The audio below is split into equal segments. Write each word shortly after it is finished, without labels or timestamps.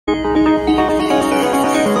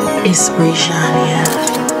It's Brijannia,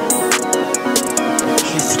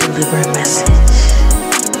 here to deliver a message.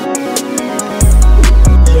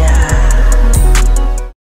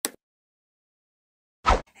 Yeah.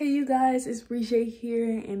 Hey you guys, it's Brija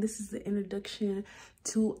here, and this is the introduction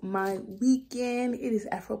to my weekend. It is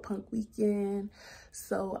Afropunk weekend,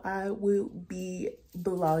 so I will be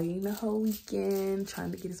vlogging the whole weekend,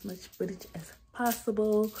 trying to get as much footage as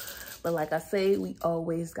possible. But like I say, we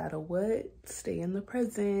always gotta stay in the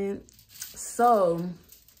present. So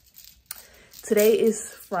today is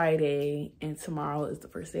Friday and tomorrow is the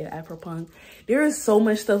first day of Afropunk. There is so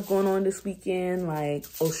much stuff going on this weekend, like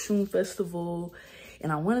Oshun Festival,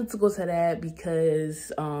 and I wanted to go to that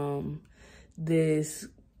because this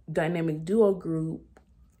dynamic duo group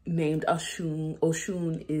named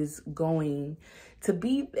Oshun is going to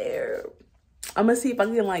be there. I'm gonna see if I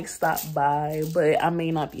can like stop by, but I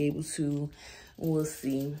may not be able to. We'll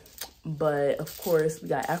see. But of course, we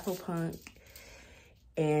got Afropunk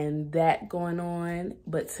and that going on.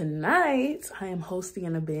 But tonight, I am hosting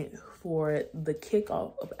an event for the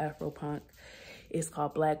kickoff of Afropunk. It's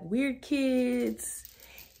called Black Weird Kids.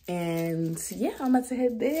 And yeah, I'm about to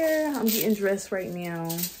head there. I'm getting dressed right now.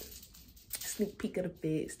 Sneak peek of the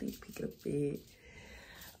fit,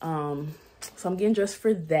 So I'm getting dressed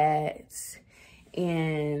for that.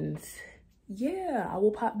 And yeah, I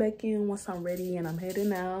will pop back in once I'm ready and I'm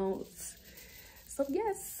heading out. So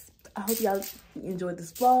yes, I hope y'all enjoyed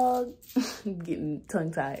this vlog. I'm getting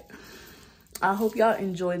tongue-tied. I hope y'all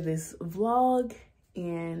enjoyed this vlog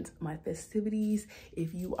and my festivities.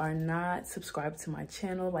 If you are not subscribed to my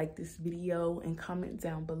channel, like this video and comment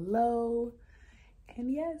down below.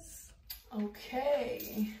 And yes,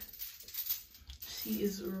 okay, she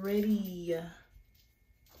is ready.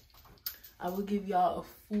 I will give y'all a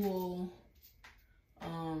full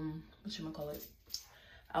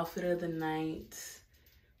outfit of the night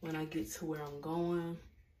when I get to where I'm going,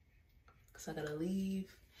 because I gotta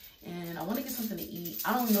leave and I want to get something to eat.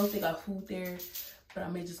 I don't know if they got food there, but I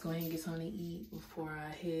may just go ahead and get something to eat before I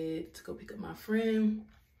head to go pick up my friend,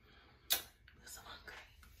 because I'm hungry.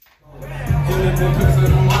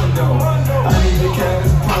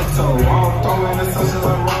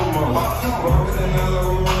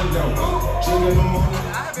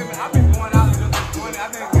 I've been going out and looking for it.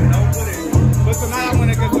 I've been getting no footage. But tonight I want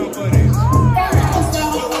to get some footage.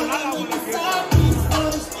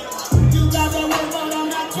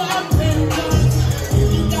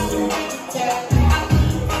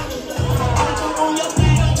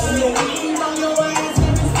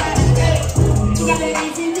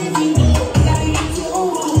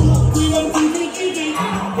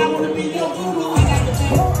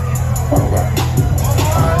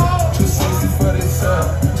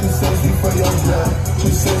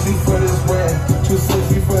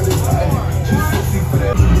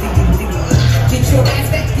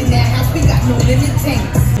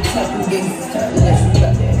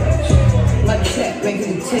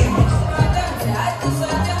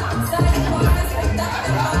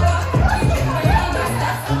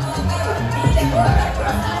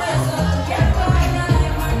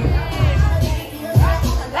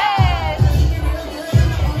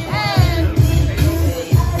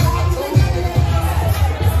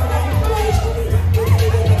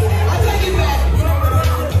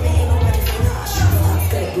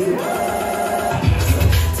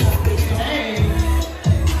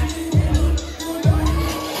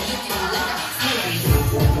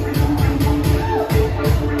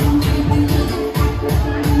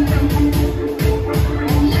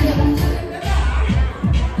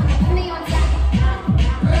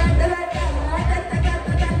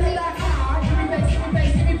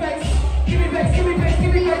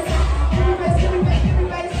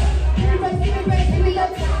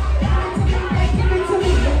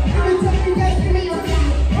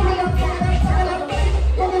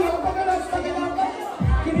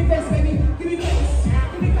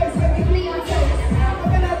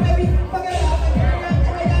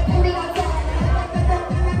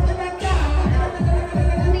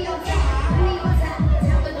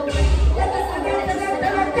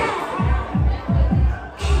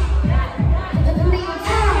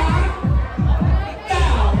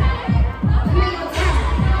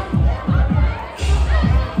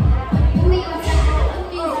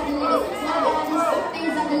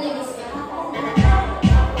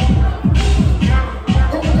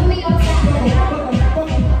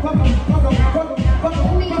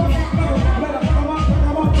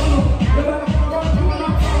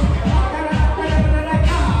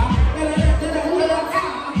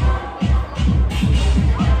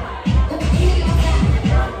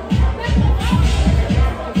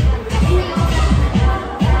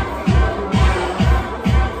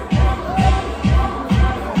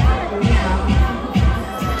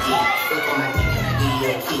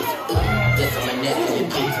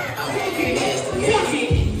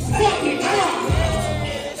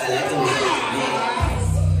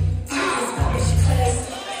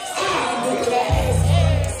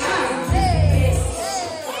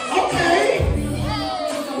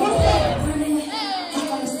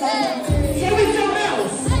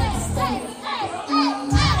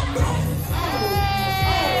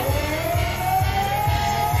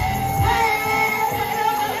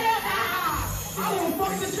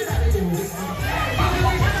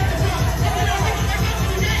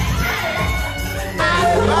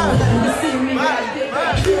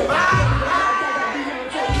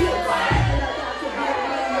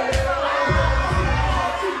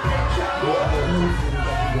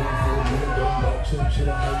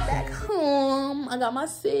 got my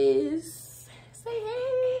sis. Say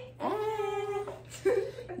hey.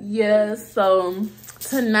 Yeah, so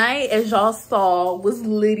tonight, as y'all saw, was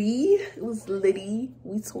litty. It was litty.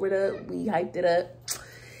 We tore it up. We hyped it up.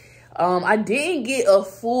 I didn't get a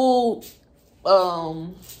full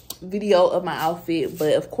video of my outfit,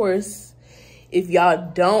 but of course, if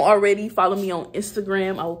y'all don't already follow me on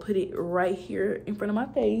Instagram, I will put it right here in front of my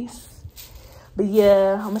face. But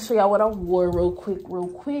yeah, I'm gonna show y'all what I wore real quick.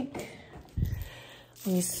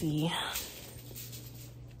 Let me see.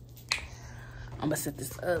 I'm gonna set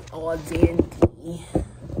this up all dandy.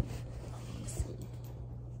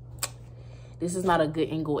 This is not a good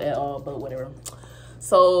angle at all, but whatever.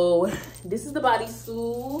 So this is the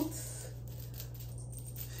bodysuit.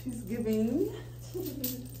 She's giving.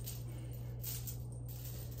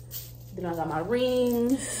 Then I got my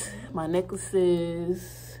rings, my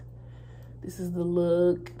necklaces. This is the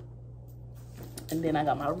look. And then I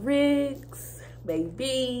got my rigs,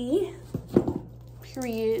 baby.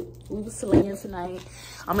 Period. We was slaying tonight.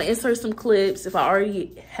 I'm gonna insert some clips. If I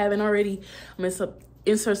haven't already, I'm gonna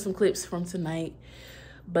insert some clips from tonight.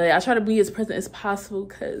 But I try to be as present as possible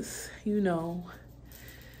because, you know,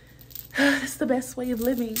 it's the best way of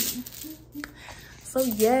living. So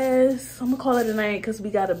yes, I'm gonna call it a night because we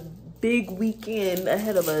got a big weekend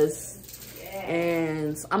ahead of us.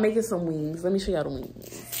 And I'm making some wings. Let me show y'all the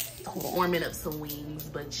wings. I'm warming up some wings,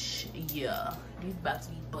 but yeah, these about to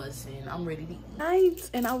be buzzing. I'm ready to eat. Night,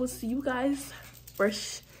 and I will see you guys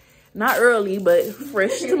fresh, not early, but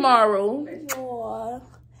fresh tomorrow. Aww.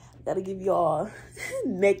 Gotta give y'all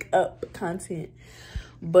neck up content.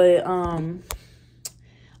 But I'm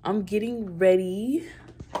getting ready.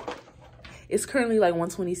 It's currently like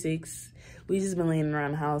 1:26. We just been laying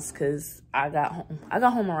around the house because I got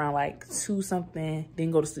home around like 2 something,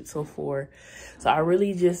 didn't go to sleep till 4. So I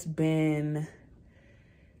really just been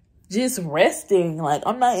resting. Like,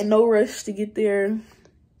 I'm not in no rush to get there.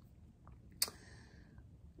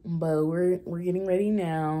 But we're getting ready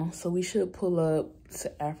now. So we should pull up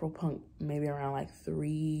to Afropunk maybe around like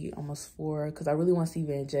 3, almost 4, because I really want to see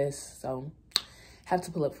Van Jess. So have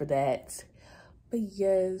to pull up for that. But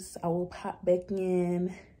yes, I will pop back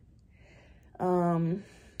in.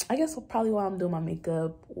 I guess probably while I'm doing my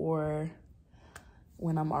makeup or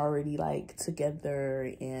when I'm already like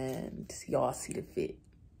together and y'all see the fit.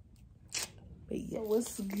 But yeah,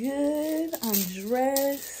 what's good? I'm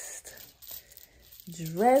dressed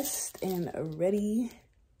and ready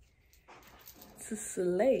to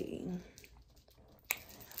slay.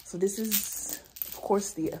 So this is, of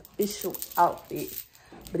course, the official outfit,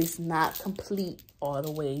 but it's not complete all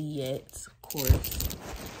the way yet, of course.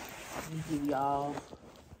 Let me give y'all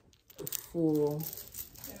the full.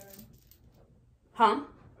 Huh?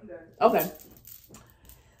 Okay.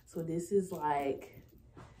 So this is like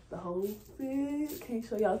the whole fit. Can't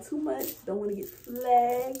show y'all too much. Don't want to get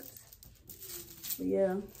flagged. But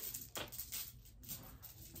yeah.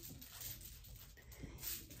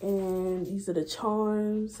 And these are the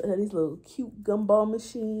charms. I got these little cute gumball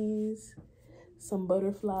machines. Some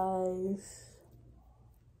butterflies.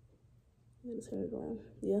 Let me turn it around.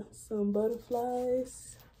 Yeah, some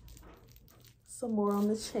butterflies. Some more on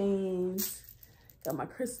the chains. Got my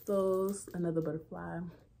crystals, another butterfly.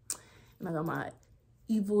 And I got my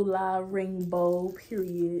evil eye rainbow,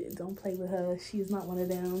 period. Don't play with her. She is not one of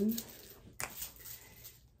them.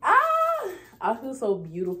 Ah! I feel so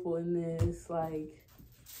beautiful in this. Like,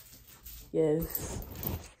 yes.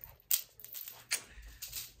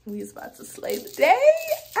 We is about to slay the day.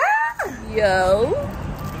 Ah! Yo.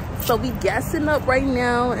 So we gassing up right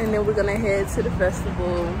now, and then we're gonna head to the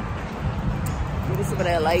festival. Get some of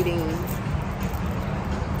that lighting.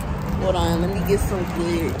 Hold on, let me get some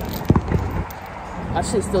good. I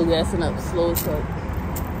should still gassing up slow as fuck.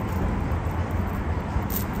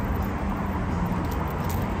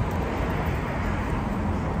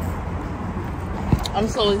 I'm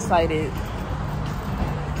so excited.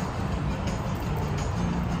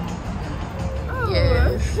 Oh.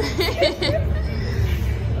 Yes.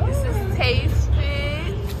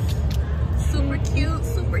 Super cute,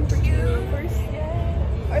 super cute.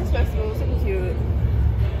 First festival, super cute.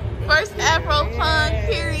 First Afropunk,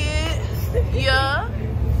 period. Yeah.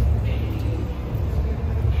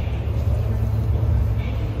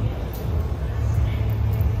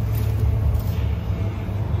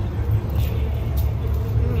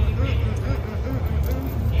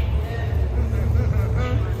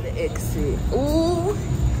 The exit. Ooh,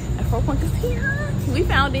 Afropunk is here. We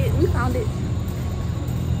found it. We found it.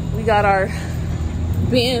 We got our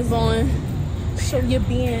bands on. Show your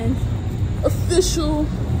band. Official.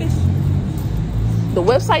 the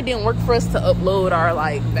website didn't work for us to upload our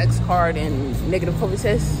like Vex card and negative COVID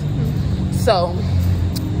test. So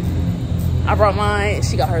I brought mine.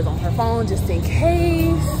 She got hers on her phone just in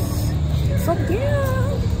case. So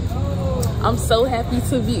yeah, I'm so happy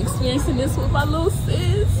to be experiencing this with my little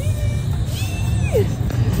sis.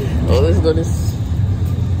 Oh, let's go this.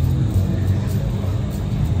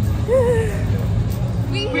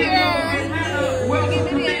 We here. We're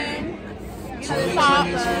getting it in. To the top. Oh,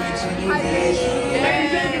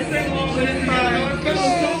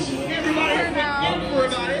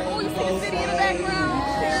 you see the city in the background.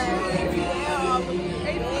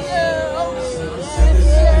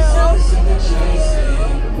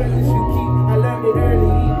 I learned it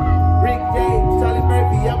early. Rick James, Charlie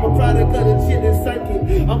Murphy, I'm a product of the chitlin circuit.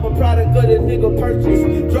 I'm a product of the nigga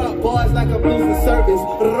purchase. Drop bars like I'm losing service.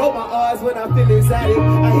 Roll my R's when I feel excited.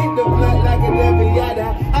 I hit the blood like a Deviata.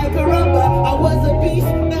 I caramba, I was a beast.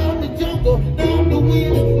 Now I'm the jungle. Now I'm the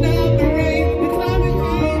wind. Now I'm the rain. The climate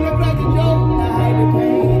change. I crack a joke. I hide the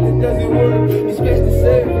pain. It doesn't work. You scratch the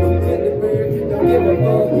surface. You click the bird. Don't give a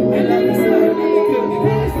fuck. And like I said, it could be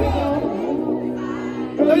worse.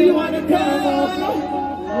 Do you wanna come?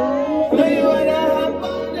 Do you wanna hop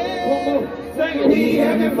on it? We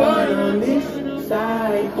having fun on this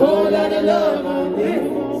side. Whole lot of love on this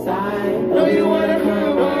side. Do you wanna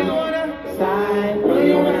come? Do you wanna side? Do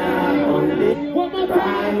you wanna hop on this? One more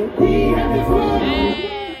time. We having fun.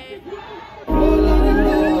 Whole lot of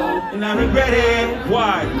love. And I regret it.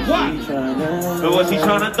 Why? But what's he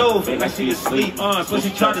trying to do? Feel like she asleep. So she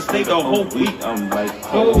trying to stay the whole week. I'm like,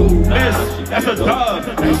 oh, miss, that's a dog.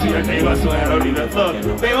 Now she a neighbor, so I don't even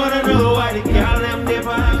look. They wanna know why they got them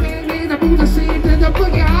different. The Buddha seed and the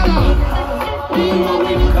boogie hollow. Do you want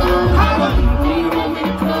me to come? Holla. Do you want me to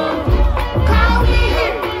come? Call me.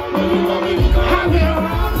 Do you want me to come? I've been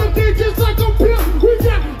around the ditches like a pimp. We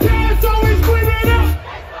got cats always screaming up.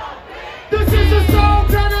 This is a song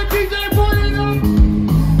that a DJ put it up.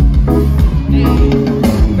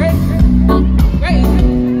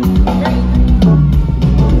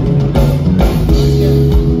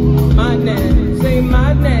 My name, say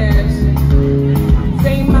my name.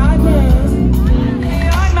 Say my name.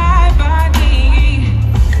 On my body.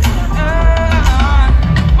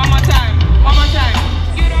 One more time. One more time.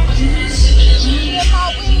 You don't get my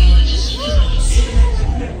wings.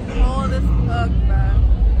 Cold as fuck, bro.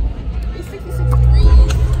 It's 66 degrees.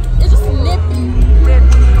 It's just nippy.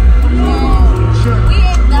 We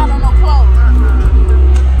ain't got on no clothes.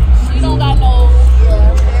 She don't got no.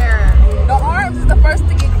 Yeah. The arms is the first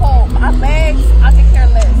to get cold. My legs, I can care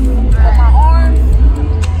less. But my arms.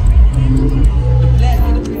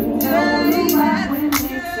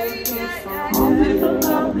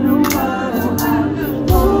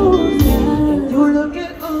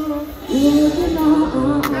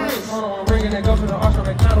 Bringing that go to the archer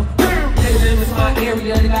McDonald. Niggas in my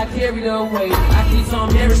area, they got carried away. I keep some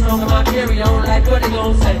very strong in my carry on, like what they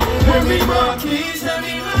gon' say. Hand me my keys, hand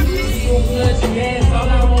me my keys. So good, your ass, all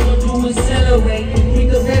I wanna do is celebrate. Keep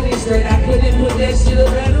the heavy straight, I couldn't put that shit a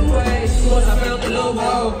better way. Once I found the low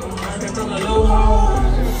hole, I came from the low hole.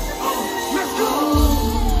 Let's go.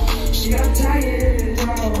 She got tired,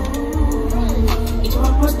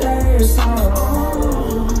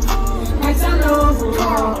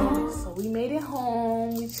 So we made it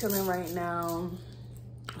home. We chilling right now.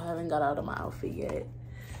 I haven't got out of my outfit yet.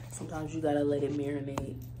 Sometimes you gotta let it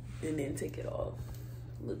marinate and then take it off.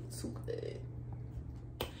 Look too good.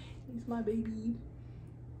 He's my baby.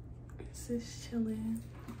 It's just chilling.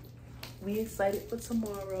 We excited for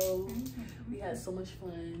tomorrow. We had so much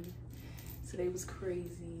fun. Today was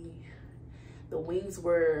crazy. The wings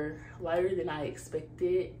were lighter than I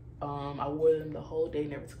expected. I wore them the whole day,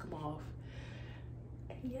 never took them off.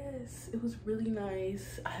 And yes, it was really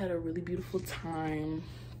nice. I had a really beautiful time.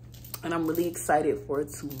 And I'm really excited for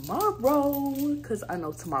tomorrow because I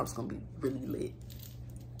know tomorrow's gonna be really lit.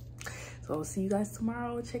 So I'll see you guys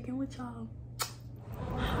tomorrow. Check in with y'all.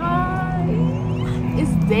 Hi,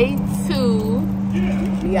 it's day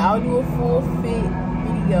 2. Yeah, I'll do a full fit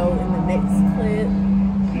video in the next clip.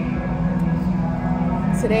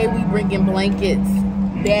 Today we bringing blankets,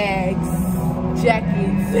 bags,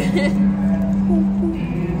 jackets.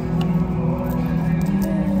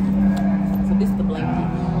 So this is the blanket.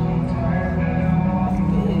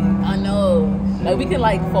 I know. Like we can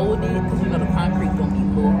like fold it because you know the concrete gonna be a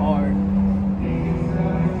little hard.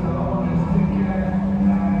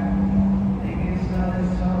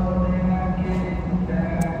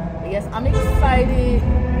 But yes, I'm excited.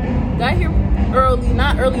 Got here early,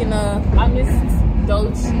 not early enough. I missed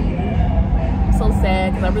Dochi. I'm so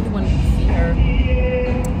sad because I really wanted to see her.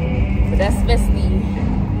 But that's Festy.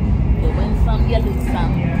 You win some, you lose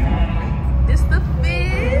some. This the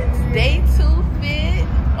fits. Day 2 fit.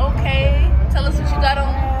 Okay. Tell us what you got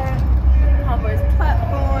on. Converse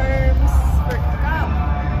platforms,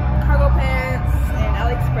 cargo pants, and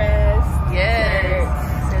AliExpress. Yes.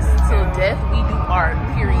 Says till death we do art.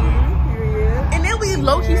 Period. And then we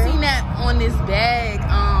low-key seen that on this bag.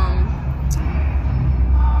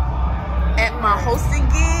 At my hosting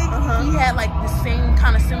gig, he had like the same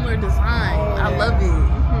kind of similar design. I love it.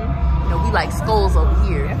 You know, we like skulls over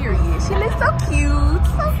here. Period. She looks so cute.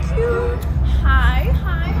 So cute. Hi.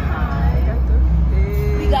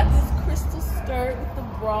 We got this crystal skirt with the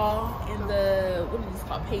bra and the, what is this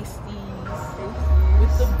called, pasties.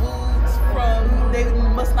 With the boots from, they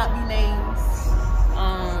must not be names.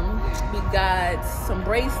 We got some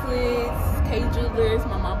bracelets, K-Jewelers.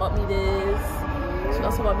 My mom bought me this. She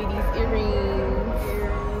also bought me these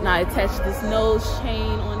earrings. Now I attached this nose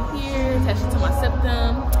chain on here, attached it to my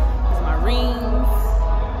septum. These are my rings.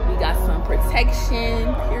 We got some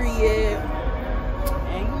protection, period.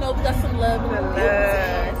 And you know, we got some love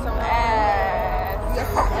and some ass. We got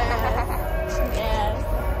some ass.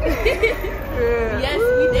 Yes,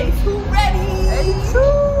 we day 2 ready. Day 2.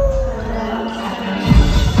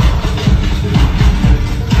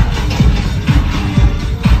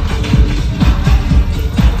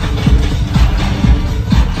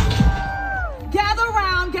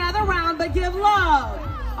 Give love.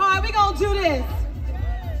 All right, we gonna do this.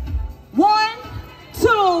 1,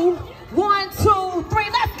 2, 1, 2, 3.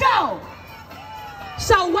 Let's go.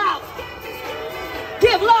 Show out.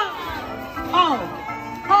 Give love. Oh.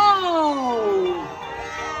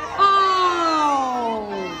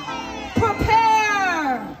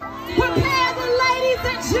 Prepare the ladies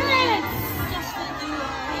and gents.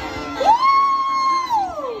 Woo!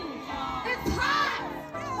 It's hot.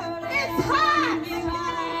 It's hot.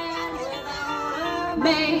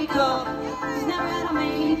 Makeup,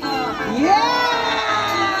 yes!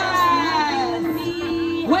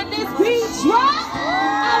 When this beat drops, I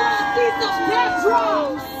want to see some death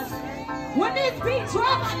drops. When this beat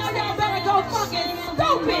drops, I know y'all better go fucking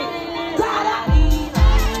stupid. Gotta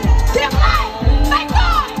give life, make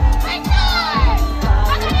noise, make noise. I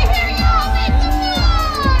gotta hear y'all make some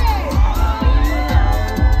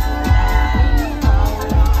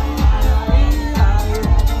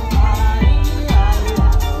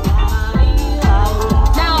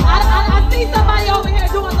somebody over here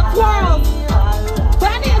doing the twirls,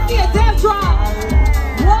 but I need to see a death drop.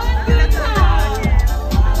 One good time.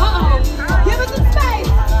 Give us some space.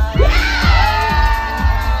 Yeah!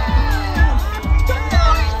 The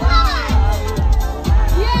floor is hot.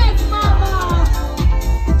 Yes, mama.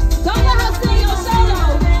 Don't let her steal your show,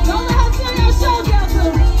 though. Don't let her steal your show, Delta.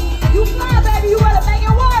 You fly, baby. You better make it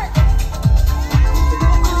work.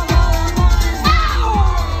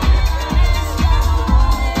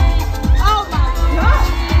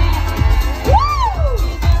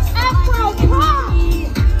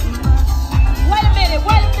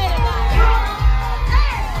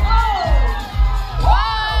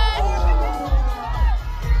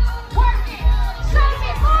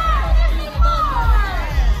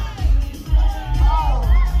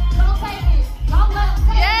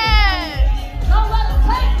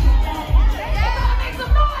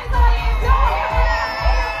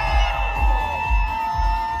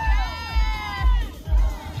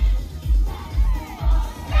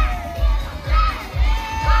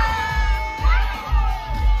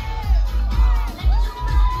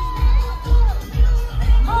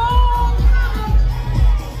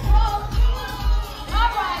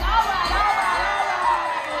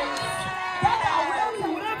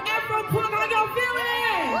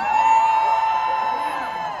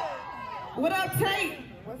 What up, Tate?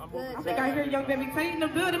 What's good? I think I hear Young Baby Tate in the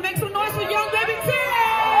building. Make some noise for Young Baby Tate!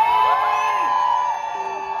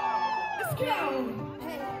 Let's go.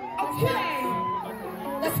 Okay.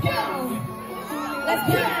 Let's go. Let's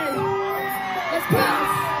go. Let's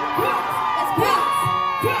bounce. Let's bounce.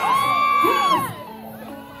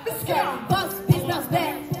 Let's go. Boss bitch bounce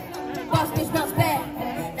back. Boss bitch bounce back.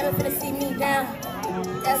 Never finna see me down.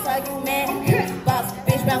 That's how you mad. Boss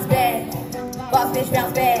bitch bounce back. Boss bitch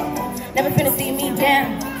bounce back. Never finna see me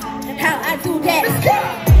down. How I do that?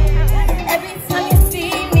 Every time you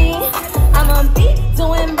see me, I'ma be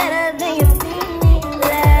doing better than you see me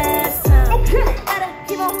last time. Gotta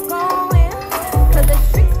keep on going, 'cause the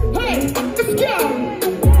streets. Hey, let's go.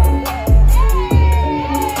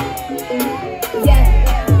 Yeah.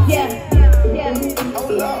 Oh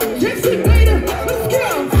Lord. Yes, later. Let's go.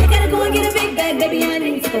 I gotta go and get a big bag, baby. I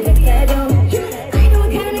need to go get that dough. I know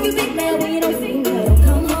what kind of niggas big mad when you don't see me.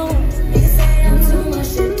 Come home. I'm too much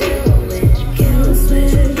to deal with. Kills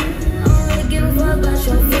with.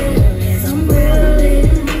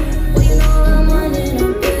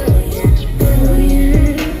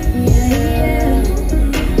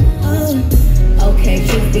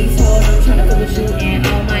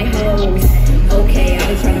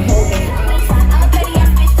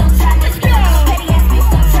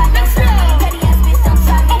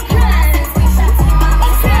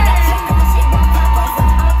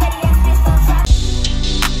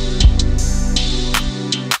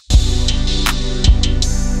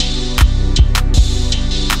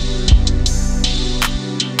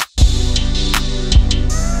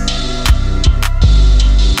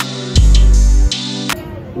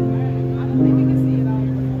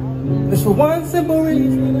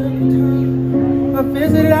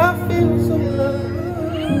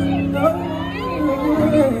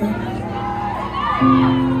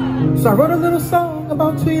 So I wrote a little song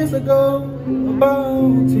about 2 years ago.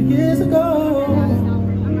 About 2 years ago.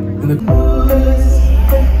 And the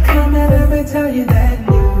come and let me tell you that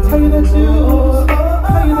news. Tell you the news.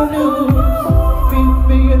 Tell you the news.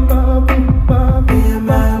 Me and my boo, me and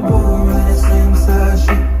my boo, we're the same size.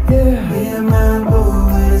 Yeah. Me and my boo,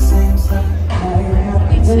 we're the same size.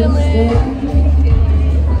 We chilling.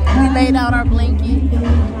 We laid out our blanket.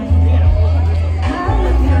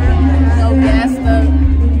 No gas up.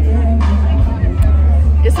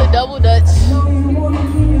 It's a double Dutch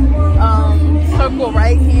circle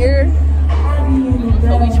right here.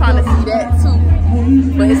 So we trying to see that too.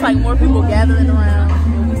 But it's like more people gathering around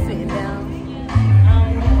and we sitting down.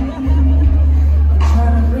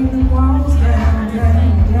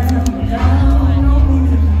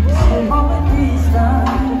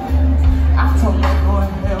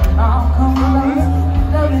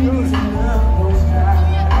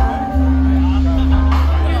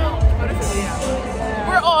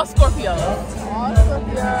 We're all Scorpios.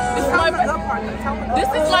 This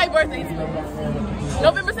is my birthday too.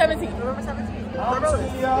 November 17th. November 17th.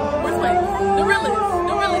 We're twins. The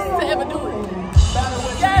realest to ever do it.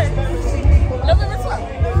 Yes. November 12th.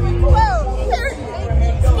 Well,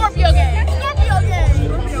 Scorpio gang. Scorpio gang.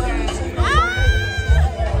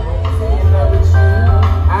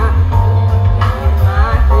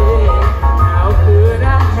 How could I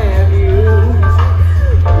have you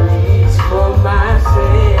reach for my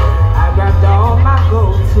sin? I grabbed all my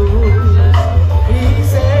go-tos. He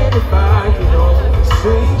said if I could only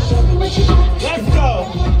street. Let's go.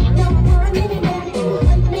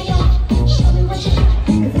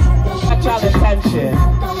 Catch y'all attention.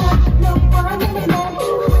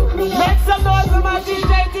 Make some noise for my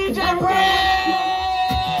DJ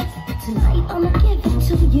Red. Tonight I'ma give it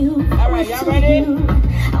to you. All right, y'all ready?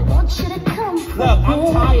 I want you to come. Look, I'm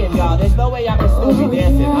tired, y'all. There's no way y'all can still be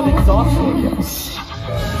dancing. I'm exhausted.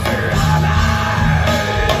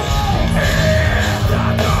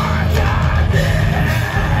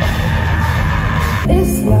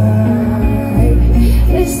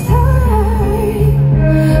 It's time.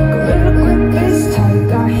 Gorilla grip is tight.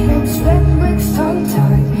 Got hips, red bricks, tongue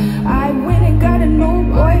tied. I went and got a new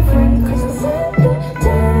boyfriend. Cause the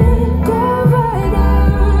time go right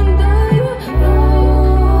under your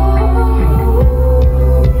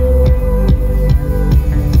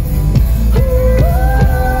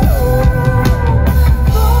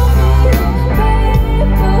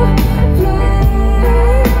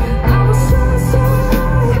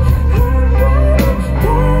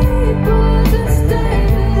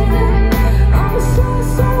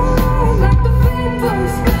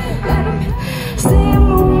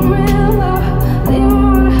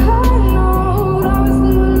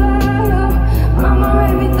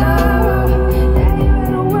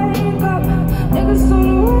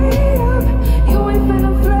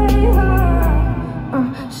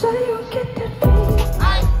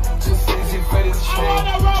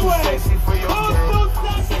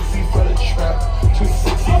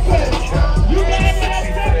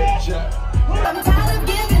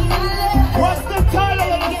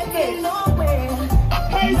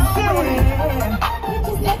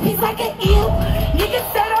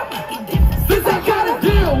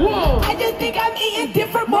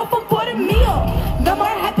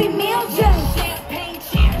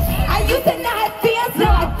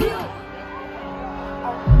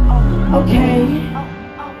Okay.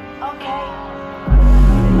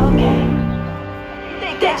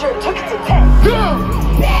 Danger took it to 10. Go!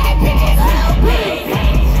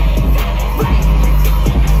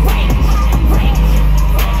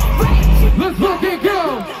 Let's fucking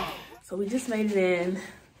go! So we just made it in.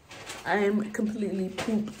 I am completely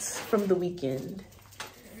pooped from the weekend.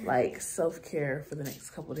 Like self-care for the next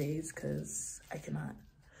couple days because I cannot.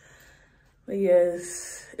 But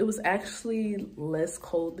yes, it was actually less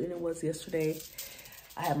cold than it was yesterday.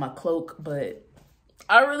 I had my cloak, but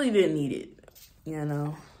I really didn't need it, you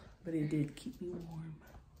know, but it did keep me warm.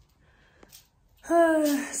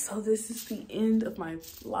 So this is the end of my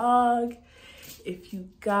vlog. If you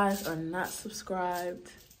guys are not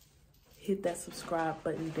subscribed, hit that subscribe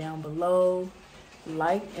button down below.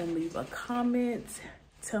 Like and leave a comment.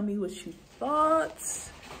 Tell me what you thought.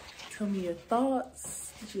 Tell me your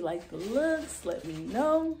thoughts. Did you like the looks? Let me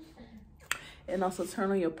know. And also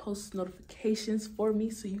turn on your post notifications for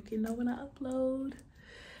me so you can know when I upload.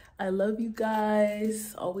 I love you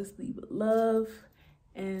guys. Always leave love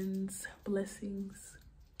and blessings.